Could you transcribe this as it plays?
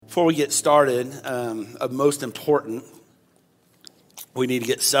Before we get started, of most important, we need to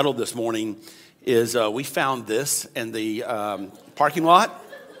get settled this morning is we found this in the parking lot.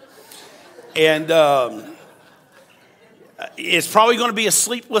 And it's probably going to be a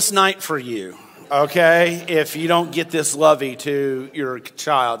sleepless night for you, okay, if you don't get this lovey to your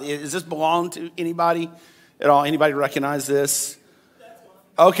child. Does this belong to anybody at all? Anybody recognize this?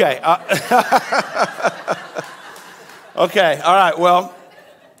 Okay. Okay, all right, well,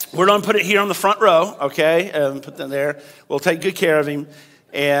 we're going to put it here on the front row, okay, put them there. We'll take good care of him,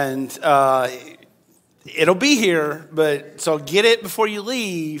 and it'll be here, but so get it before you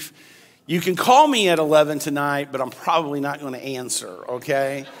leave. You can call me at 11 tonight, but I'm probably not going to answer,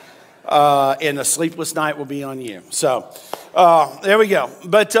 okay? And a sleepless night will be on you. So there we go.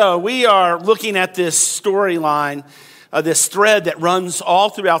 But we are looking at this storyline, this thread that runs all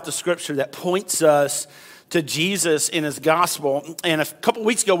throughout the scripture that points us to Jesus in his gospel. And a couple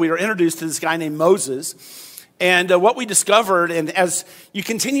weeks ago, we were introduced to this guy named Moses. And what we discovered, and as you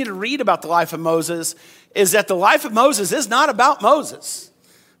continue to read about the life of Moses, is that the life of Moses is not about Moses.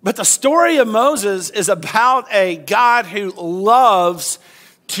 But the story of Moses is about a God who loves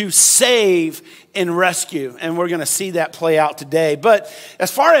to save and rescue. And we're going to see that play out today. But as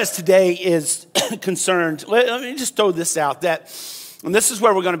far as today is concerned, let me just throw this out, and this is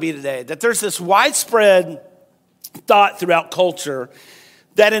where we're going to be today, that there's this widespread thought throughout culture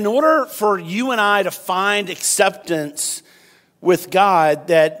that in order for you and I to find acceptance with God,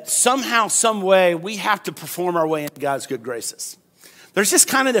 that somehow, some way, we have to perform our way into God's good graces. There's just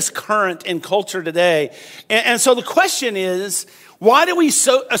kind of this current in culture today. And so the question is, why do we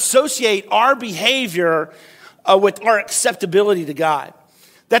associate our behavior with our acceptability to God?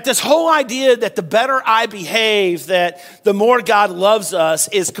 That this whole idea that the better I behave, that the more God loves us,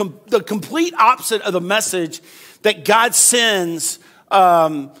 is the complete opposite of the message that God sends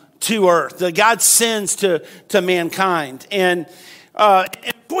to earth, that God sends to mankind. And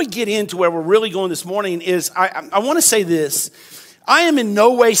before we get into where we're really going this morning is, I want to say this. I am in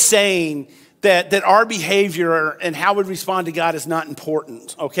no way saying that our behavior and how we respond to God is not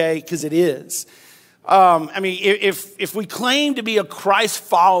important, okay? Because it is. I mean, if we claim to be a Christ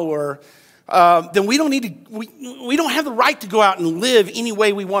follower, then we don't need to. We don't have the right to go out and live any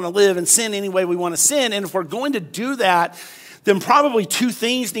way we want to live and sin any way we want to sin. And if we're going to do that, then probably two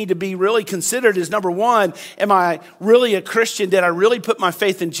things need to be really considered. Is number one, am I really a Christian? Did I really put my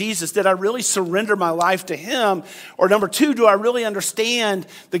faith in Jesus? Did I really surrender my life to him? Or number two, do I really understand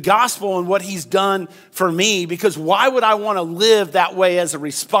the gospel and what he's done for me? Because why would I want to live that way as a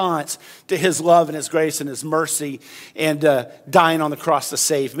response to his love and his grace and his mercy and dying on the cross to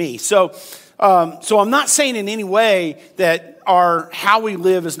save me? So I'm not saying in any way that how we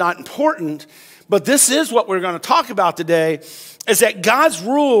live is not important. But this is what we're going to talk about today, is that God's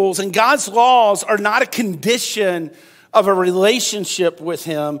rules and God's laws are not a condition of a relationship with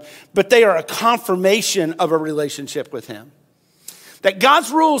him, but they are a confirmation of a relationship with him. That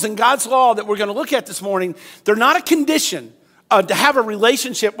God's rules and God's law that we're going to look at this morning, they're not a condition to have a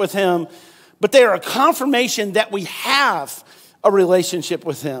relationship with him, but they are a confirmation that we have a relationship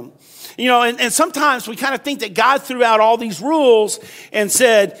with him. You know, and sometimes we kind of think that God threw out all these rules and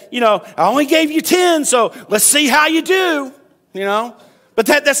said, I only gave you 10, so let's see how you do, But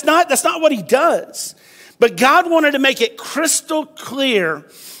that's not what he does. But God wanted to make it crystal clear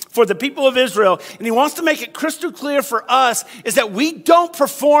for the people of Israel, and he wants to make it crystal clear for us, is that we don't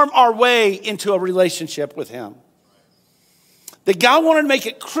perform our way into a relationship with him. That God wanted to make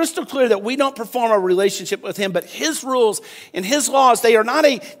it crystal clear that we don't perform our relationship with him, but his rules and his laws, they are not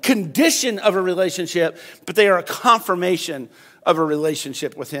a condition of a relationship, but they are a confirmation of a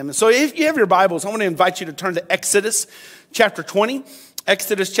relationship with him. And so if you have your Bibles, I want to invite you to turn to Exodus chapter 20.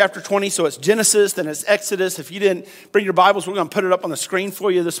 Exodus chapter 20, so it's Genesis, then it's Exodus. If you didn't bring your Bibles, we're going to put it up on the screen for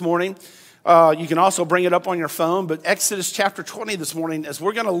you this morning. You can also bring it up on your phone, but Exodus chapter 20 this morning, as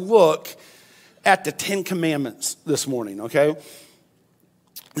we're going to look at the 10 Commandments this morning, okay?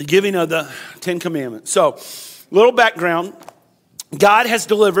 The giving of the 10 Commandments. So, little background. God has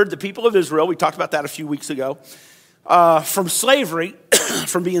delivered the people of Israel, we talked about that a few weeks ago, from slavery,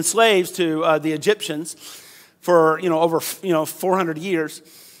 from being slaves to the Egyptians for, over 400 years.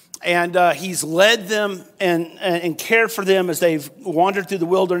 And he's led them and cared for them as they've wandered through the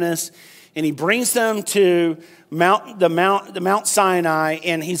wilderness. And he brings them to Mount Sinai,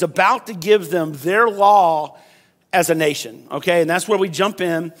 and he's about to give them their law as a nation, okay? And that's where we jump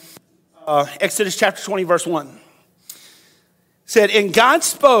in. Exodus chapter 20, verse 1. Said, and God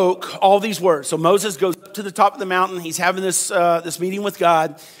spoke all these words. So Moses goes up to the top of the mountain. He's having this meeting with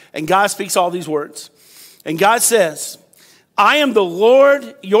God, and God speaks all these words. And God says, I am the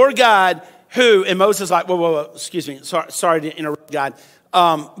Lord, your God, who, and Moses is like, whoa, excuse me, sorry to interrupt, God.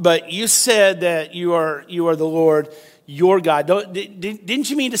 But you said that you are the Lord, your God. Didn't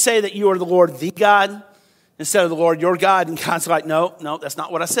you mean to say that you are the Lord, the God, instead of the Lord, your God? And God's like, no, that's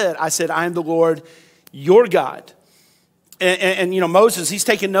not what I said. I said, I am the Lord, your God. And Moses, he's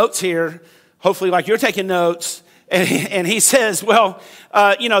taking notes here, hopefully like you're taking notes. And he says, well,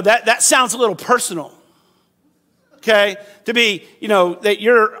 that sounds a little personal. Okay, to be, that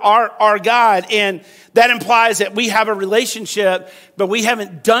you're our God, and that implies that we have a relationship, but we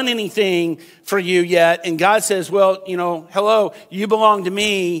haven't done anything for you yet. And God says, well, hello, you belong to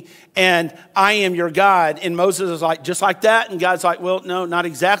me, and I am your God. And Moses is like, just like that? And God's like, well, no, not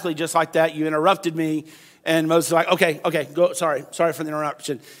exactly just like that. You interrupted me. And Moses is like, okay, go. Sorry for the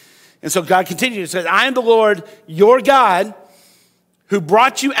interruption. And so God continues, says, I am the Lord, your God, who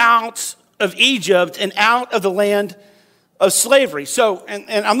brought you out of Egypt and out of the land of slavery. So,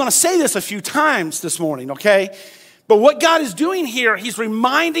 and I'm going to say this a few times this morning, okay? But what God is doing here, he's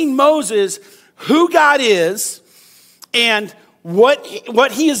reminding Moses who God is and what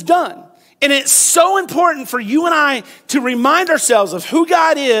he has done. And it's so important for you and I to remind ourselves of who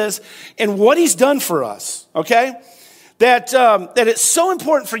God is and what he's done for us, okay? That it's so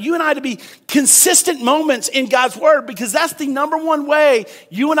important for you and I to be consistent moments in God's word, because that's the number one way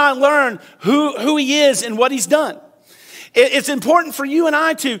you and I learn who he is and what he's done. It's important for you and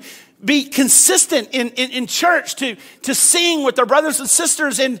I to be consistent in church, to sing with our brothers and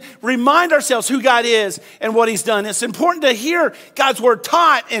sisters and remind ourselves who God is and what he's done. It's important to hear God's word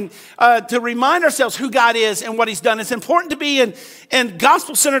taught and to remind ourselves who God is and what he's done. It's important to be in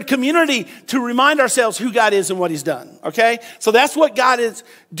gospel-centered community to remind ourselves who God is and what he's done, okay? So that's what God is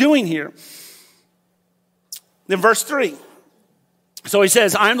doing here. Then verse 3. So he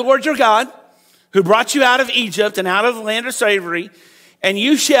says, I am the Lord your God, who brought you out of Egypt and out of the land of slavery, and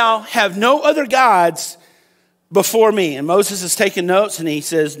you shall have no other gods before me. And Moses is taking notes, and he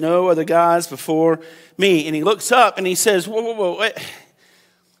says, no other gods before me. And he looks up, and he says, whoa,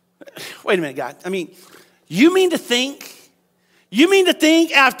 wait a minute, God. I mean, you mean to think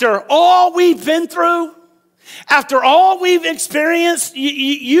after all we've been through, after all we've experienced,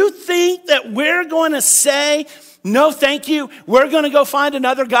 you think that we're going to say, no, thank you, we're going to go find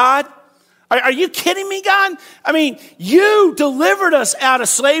another God? Are you kidding me, God? I mean, you delivered us out of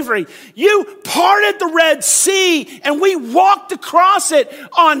slavery. You parted the Red Sea, and we walked across it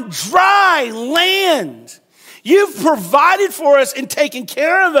on dry land. You've provided for us and taken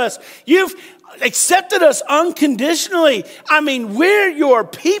care of us. You've accepted us unconditionally. I mean, we're your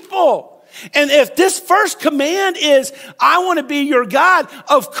people. And if this first command is, I want to be your God,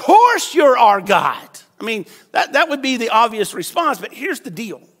 of course you're our God. I mean, that would be the obvious response, but here's the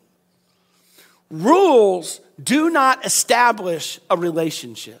deal. Rules do not establish a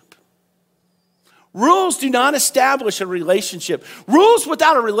relationship. Rules do not establish a relationship. Rules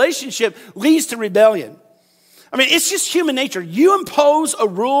without a relationship leads to rebellion. I mean, it's just human nature. You impose a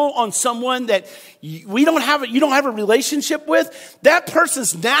rule on someone that you don't have a relationship with, that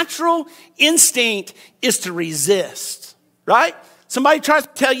person's natural instinct is to resist, right? Somebody tries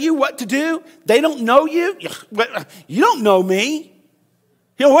to tell you what to do. They don't know you. You don't know me.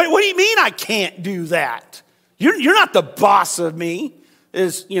 What do you mean I can't do that? You're not the boss of me,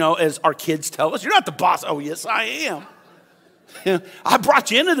 as our kids tell us. You're not the boss. Oh, yes, I am. I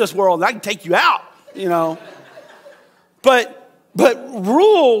brought you into this world, and I can take you out, But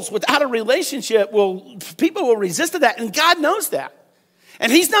rules without a relationship, people will resist to that, and God knows that.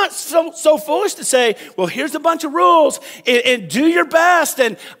 And he's not so foolish to say, well, here's a bunch of rules, and do your best,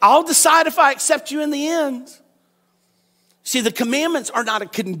 and I'll decide if I accept you in the end. See, the commandments are not a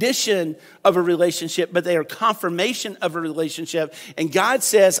condition of a relationship, but they are confirmation of a relationship. And God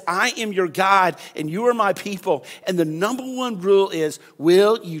says, I am your God, and you are my people. And the number one rule is,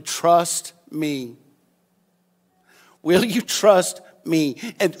 will you trust me? Will you trust me?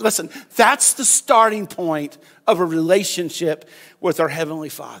 And listen, that's the starting point of a relationship with our Heavenly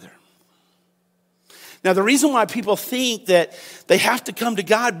Father. Now, the reason why people think that they have to come to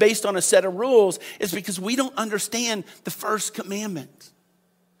God based on a set of rules is because we don't understand the first commandment.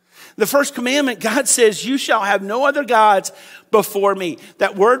 The first commandment, God says, you shall have no other gods before me.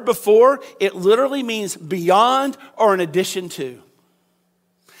 That word before, it literally means beyond or in addition to.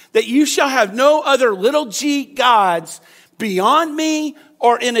 That you shall have no other little g gods beyond me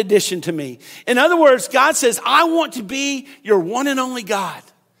or in addition to me. In other words, God says, I want to be your one and only God.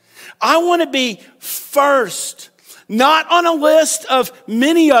 I want to be first, not on a list of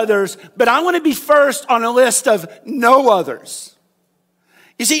many others, but I want to be first on a list of no others.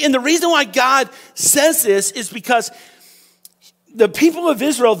 You see, and the reason why God says this is because the people of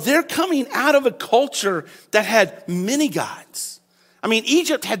Israel, they're coming out of a culture that had many gods. I mean,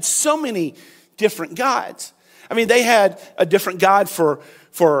 Egypt had so many different gods. I mean, they had a different God for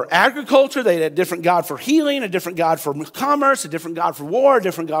agriculture. They had a different God for healing, a different God for commerce, a different God for war, a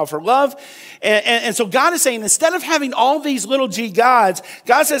different God for love. And so God is saying, instead of having all these little g gods,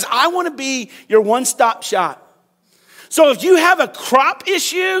 God says, I want to be your one-stop shop. So if you have a crop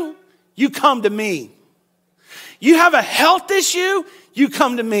issue, you come to me. You have a health issue, you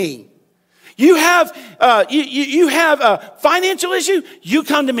come to me. You have a financial issue, you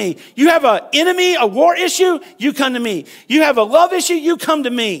come to me. You have an enemy, a war issue, you come to me. You have a love issue, you come to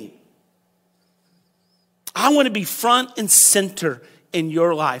me. I want to be front and center in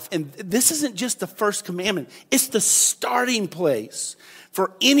your life. And this isn't just the first commandment. It's the starting place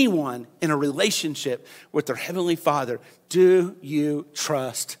for anyone in a relationship with their Heavenly Father. Do you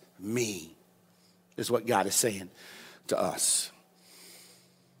trust me? Is what God is saying to us.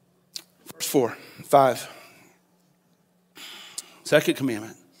 Verse 4, 5. Second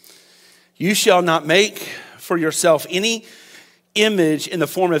commandment. You shall not make for yourself any image in the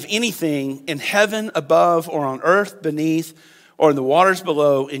form of anything in heaven above or on earth beneath or in the waters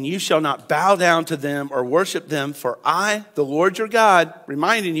below, and you shall not bow down to them or worship them, for I, the Lord your God,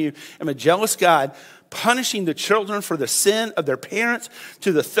 reminding you, am a jealous God, punishing the children for the sin of their parents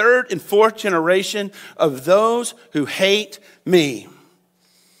to the third and fourth generation of those who hate me.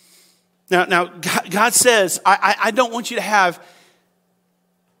 Now God says, I don't want you to have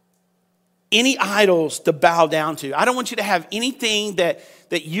any idols to bow down to. I don't want you to have anything that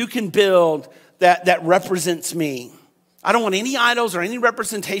you can build that represents me. I don't want any idols or any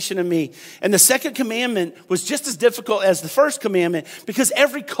representation of me. And the second commandment was just as difficult as the first commandment because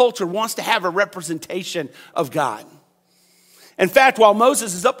every culture wants to have a representation of God. In fact, while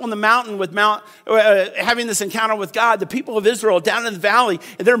Moses is up on the mountain with having this encounter with God, the people of Israel down in the valley,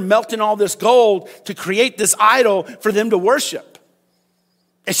 and they're melting all this gold to create this idol for them to worship.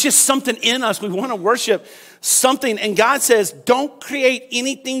 It's just something in us. We want to worship something. And God says, don't create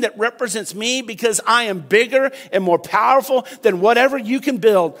anything that represents me because I am bigger and more powerful than whatever you can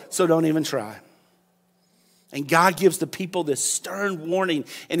build. So don't even try. And God gives the people this stern warning.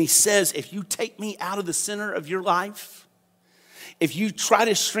 And he says, if you take me out of the center of your life, if you try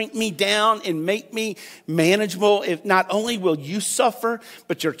to shrink me down and make me manageable, if not only will you suffer,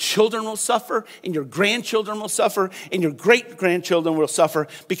 but your children will suffer, and your grandchildren will suffer, and your great-grandchildren will suffer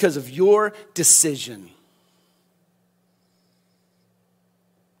because of your decision.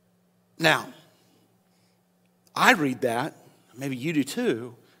 Now, I read that, maybe you do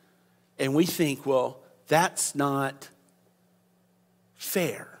too, and we think, well, that's not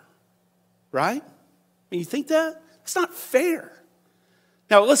fair, right? And you think that? It's not fair.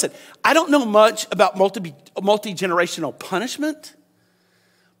 Now, listen, I don't know much about multi-generational punishment,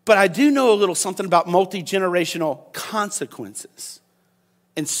 but I do know a little something about multi-generational consequences,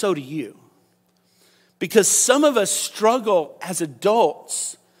 and so do you. Because some of us struggle as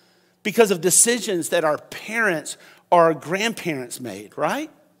adults because of decisions that our parents or our grandparents made,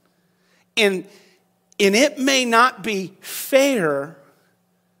 right? And it may not be fair,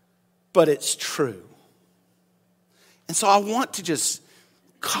 but it's true. And so I want to just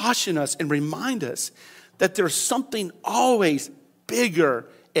caution us and remind us that there's something always bigger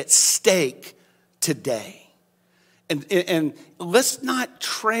at stake today. And let's not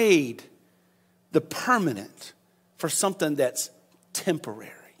trade the permanent for something that's temporary.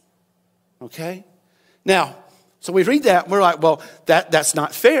 Okay? Now, so we read that and we're like, well, that's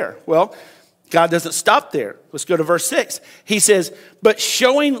not fair. Well, God doesn't stop there. Let's go to verse 6. He says, but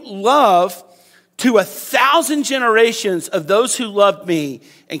showing love to 1,000 generations of those who love me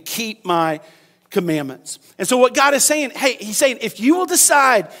and keep my commandments. And so what God is saying, hey, he's saying, if you will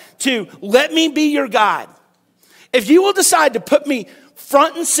decide to let me be your God, if you will decide to put me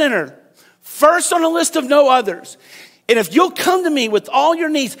front and center, first on a list of no others, and if you'll come to me with all your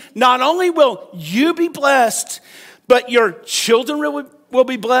needs, not only will you be blessed, but your children will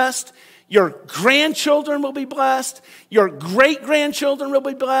be blessed, your grandchildren will be blessed, your great-grandchildren will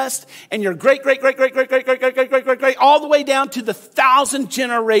be blessed, and your great-great-great-great-great-great-great-great-great-great, all the way down to the 1,000th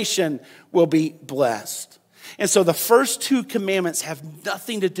generation will be blessed. And so the first two commandments have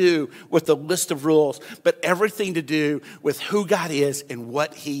nothing to do with the list of rules, but everything to do with who God is and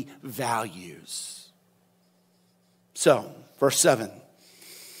what he values. So, verse 7.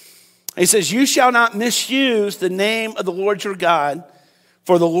 He says, you shall not misuse the name of the Lord your God,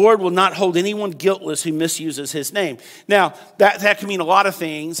 for the Lord will not hold anyone guiltless who misuses his name. Now, that can mean a lot of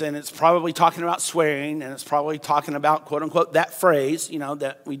things, and it's probably talking about swearing, and it's probably talking about, quote unquote, that phrase,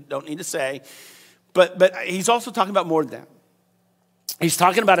 that we don't need to say. But he's also talking about more than that. He's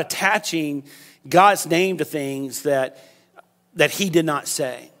talking about attaching God's name to things that he did not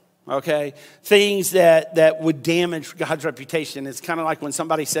say. Okay, things that would damage God's reputation. It's kind of like when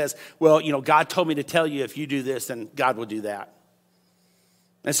somebody says, well, God told me to tell you if you do this, then God will do that.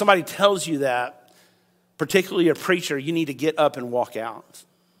 And somebody tells you that, particularly a preacher, you need to get up and walk out.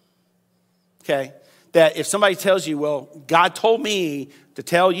 Okay, that if somebody tells you, well, God told me to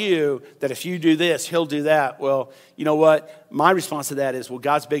tell you that if you do this, he'll do that. Well, you know what? My response to that is, well,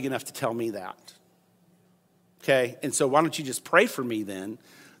 God's big enough to tell me that. Okay, and so why don't you just pray for me then,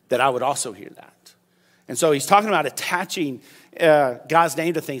 that I would also hear that. And so he's talking about attaching God's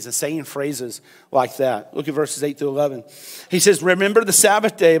name to things and saying phrases like that. Look at verses 8 through 11. He says, remember the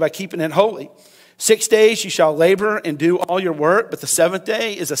Sabbath day by keeping it holy. 6 days you shall labor and do all your work, but the seventh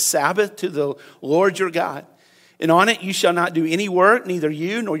day is a Sabbath to the Lord your God. And on it you shall not do any work, neither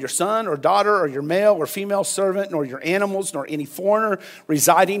you, nor your son or daughter, or your male or female servant, nor your animals, nor any foreigner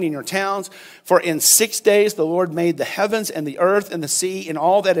residing in your towns. For in 6 days the Lord made the heavens and the earth and the sea and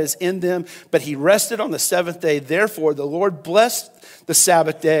all that is in them, but he rested on the seventh day. Therefore the Lord blessed the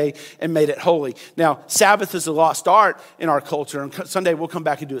Sabbath day and made it holy. Now, Sabbath is a lost art in our culture, and Sunday we'll come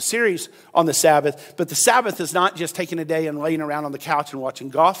back and do a series on the Sabbath. But the Sabbath is not just taking a day and laying around on the couch and watching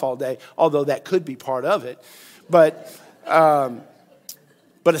golf all day, although that could be part of it. But a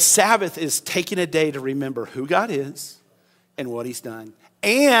Sabbath is taking a day to remember who God is and what he's done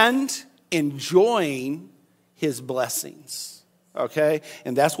and enjoying his blessings, okay?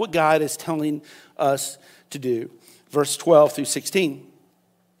 And that's what God is telling us to do. Verse 12 through 16.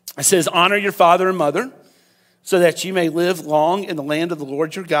 It says, honor your father and mother so that you may live long in the land of the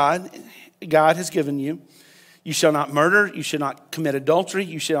Lord your God has given you. You shall not murder, you shall not commit adultery,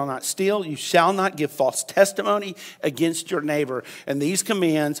 you shall not steal, you shall not give false testimony against your neighbor. And these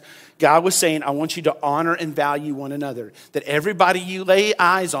commands, God was saying, I want you to honor and value one another. That everybody you lay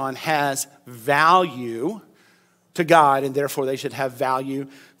eyes on has value to God, and therefore they should have value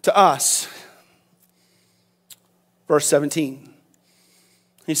to us. Verse 17.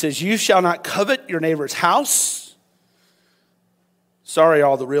 He says, you shall not covet your neighbor's house. Sorry,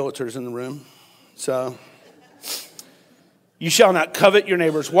 all the realtors in the room. You shall not covet your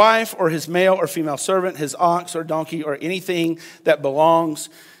neighbor's wife or his male or female servant, his ox or donkey or anything that belongs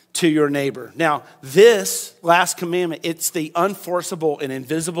to your neighbor. Now, this last commandment, it's the unforceable and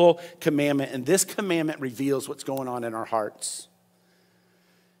invisible commandment. And this commandment reveals what's going on in our hearts.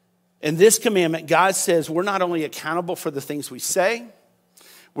 In this commandment, God says we're not only accountable for the things we say,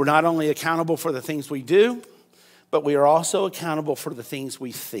 we're not only accountable for the things we do, but we are also accountable for the things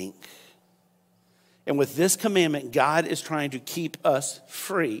we think. And with this commandment, God is trying to keep us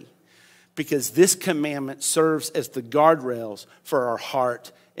free because this commandment serves as the guardrails for our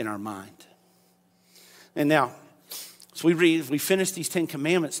heart and our mind. And now, as we finish these 10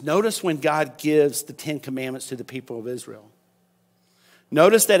 commandments, notice when God gives the 10 commandments to the people of Israel.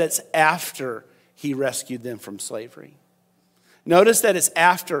 Notice that it's after he rescued them from slavery. Notice that it's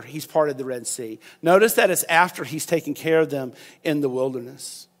after he's parted the Red Sea. Notice that it's after he's taken care of them in the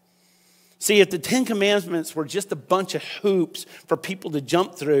wilderness. See, if the 10 commandments were just a bunch of hoops for people to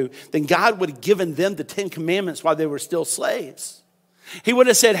jump through, then God would have given them the 10 commandments while they were still slaves. He would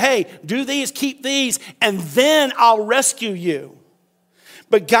have said, hey, do these, keep these, and then I'll rescue you.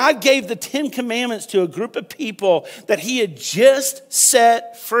 But God gave the 10 commandments to a group of people that he had just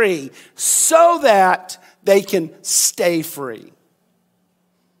set free so that they can stay free.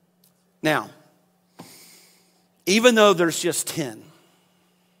 Now, even though there's just 10,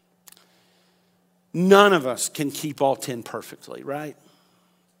 none of us can keep all 10 perfectly, right?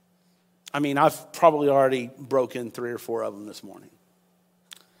 I mean, I've probably already broken 3 or 4 of them this morning.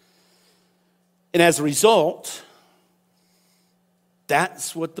 And as a result,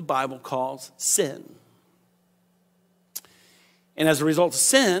 that's what the Bible calls sin. And as a result of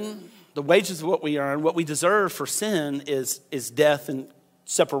sin, the wages of what we earn, what we deserve for sin is death and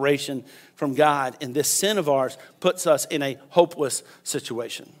separation from God. And this sin of ours puts us in a hopeless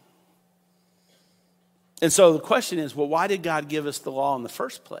situation. And so the question is, well, why did God give us the law in the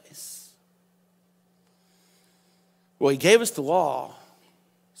first place? Well, he gave us the law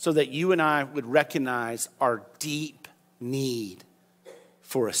so that you and I would recognize our deep need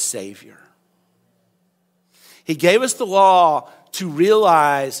for a Savior. He gave us the law to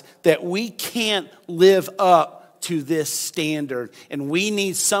realize that we can't live up to this standard, and we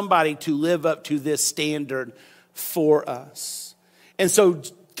need somebody to live up to this standard for us. And so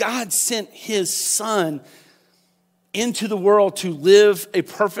God sent his son into the world to live a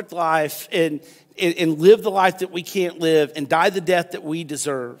perfect life and live the life that we can't live and die the death that we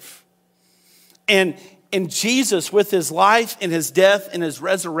deserve. And And Jesus, with his life and his death and his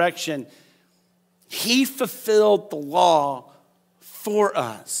resurrection, he fulfilled the law for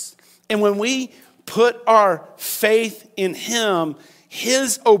us. And when we put our faith in him,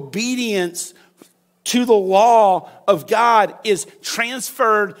 his obedience to the law of God is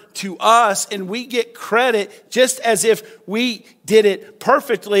transferred to us, and we get credit just as if we did it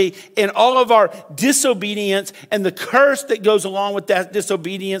perfectly. And all of our disobedience and the curse that goes along with that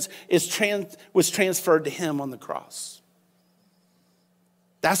disobedience was transferred to him on the cross.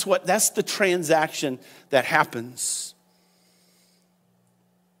 That's the transaction that happens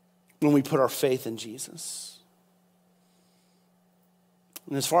when we put our faith in Jesus.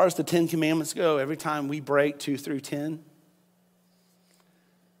 And as far as the 10 Commandments go, every time we break 2 through 10,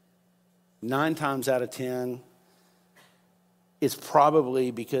 9 times out of 10, it's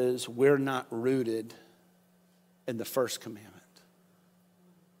probably because we're not rooted in the first commandment.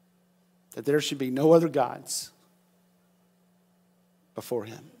 That there should be no other gods before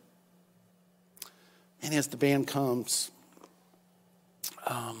him. And as the band comes,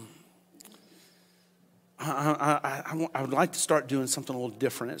 I would like to start doing something a little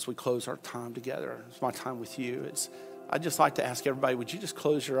different as we close our time together. It's my time with you. I'd just like to ask everybody, would you just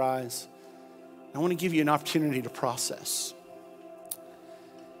close your eyes? I want to give you an opportunity to process.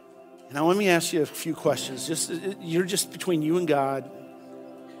 And now let me ask you a few questions. You're just between you and God.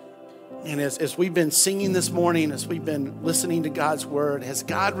 And as we've been singing this morning, as we've been listening to God's word, has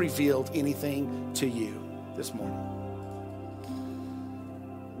God revealed anything to you this morning?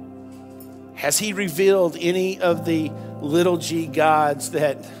 Has he revealed any of the little g gods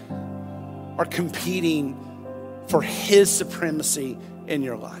that are competing for his supremacy in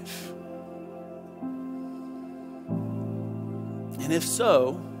your life? And if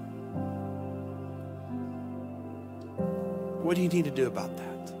so, what do you need to do about that?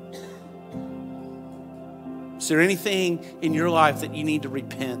 Is there anything in your life that you need to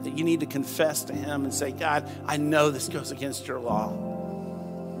repent, that you need to confess to him and say, God, I know this goes against your law.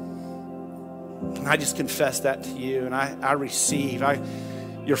 And I just confess that to you, and I receive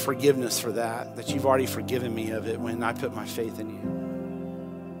your forgiveness for that you've already forgiven me of it when I put my faith in you.